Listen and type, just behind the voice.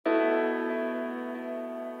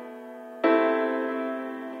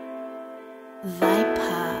Viper.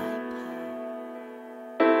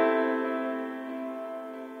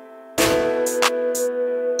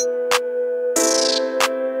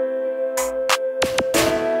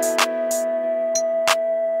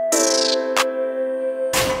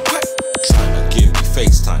 Tryna give me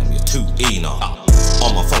FaceTime, you're too EEENA.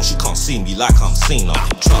 On my phone, she can't see me like I'm seen her.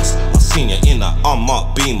 Trust, I seen you in that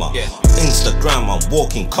unmarked Beamer. Instagram, I'm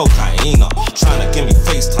walking cocaine. Tryna give me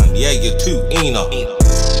FaceTime, yeah, you're too EEENA.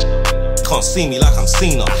 Can't see me like I'm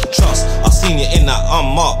seen her. Trust, I seen you in that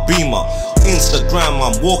unmarked Beamer. Instagram,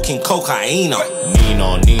 I'm walking cocaine.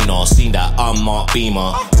 Nina, seen that unmarked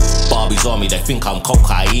Beamer. Barbies on me, they think I'm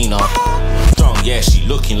cocaine. Strong, yeah, she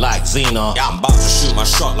looking like Xena. I'm about to shoot my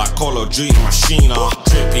shot like Call of Duty Machina.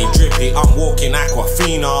 Drippy, I'm walking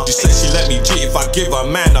Aquafina. She said she let me cheat if I give her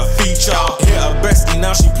man a feature. Hit her bestie,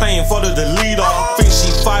 now she playing for the leader. Think she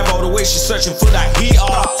 5-0 the way she searching for that heater.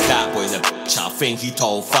 That boy's a bitch, I think he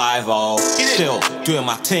told 5-0. Still doing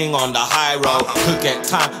my thing on the high road. Could get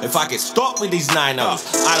time if I get stopped with these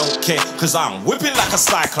 9-0s. I don't care, cause I'm whipping like a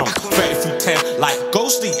cyclone. 30 through 10 like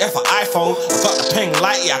Ghosty F for iPhone. I got the pen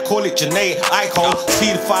lighty, I call it Janae Icon.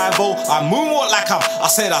 See the 5-0, I moonwalk like I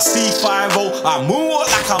said I see 5-0, I moonwalk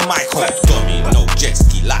like I'm Michael. Dummy, no jet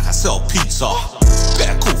ski like I sell pizza.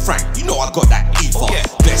 Better call Frank, you know I got that ether.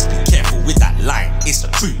 Best be careful with that line, it's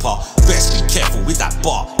a trooper. Best be careful with that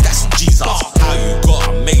bar, that's on Jesus. How you got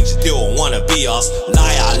a major deal and wanna be us?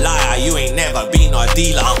 Liar, you ain't never been a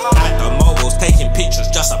dealer. At the mobiles taking pictures,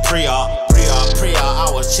 just a Priya, I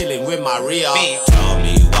was chilling with my Rhea. Tell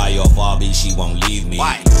me why your Barbie, she won't leave me.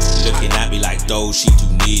 Why? Looking at me like though she too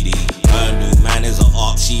needy. Her new man is a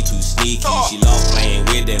op, she too sneaky. She love playing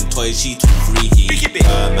with them toys, she too freaky.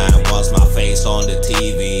 Her man wants my face on the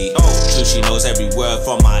TV. So she knows every word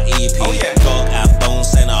from my EP. Dog and bone,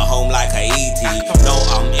 send her home like a ET. No,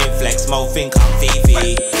 I'm in flex mode, think I'm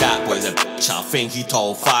Fifi. That boy's a bitch, I think he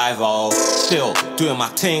told 5-0. Still doing my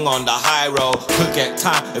thing on the high road. Could get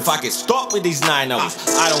time if I get stopped with these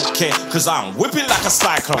 9-0s. I don't care, cause I'm whipping like a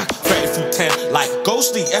cyclone. 30 through 10 like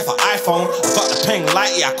Ghosty F for iPhone. I got the pen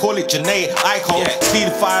lighty, I call it Janae Icon. See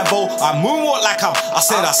the 5-0, I moonwalk like I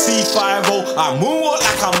said I see 5-0, I moonwalk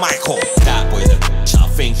like I'm Michael. That boy's a bitch, I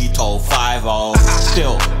think he told 5-0.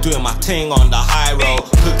 Still doing my thing on the high road.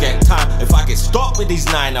 Could get time if I get stopped with these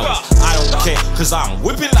 9-0s. I don't care, cause I'm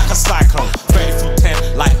whipping like a cyclone. 30 through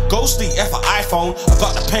 10 like Ghosty F for iPhone. I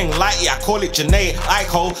got the pen lighty, I call it Janae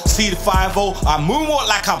Icon. See the 5-0, I moonwalk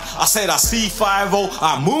like I said I see 5-0,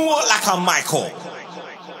 I moonwalk like I'm Michael.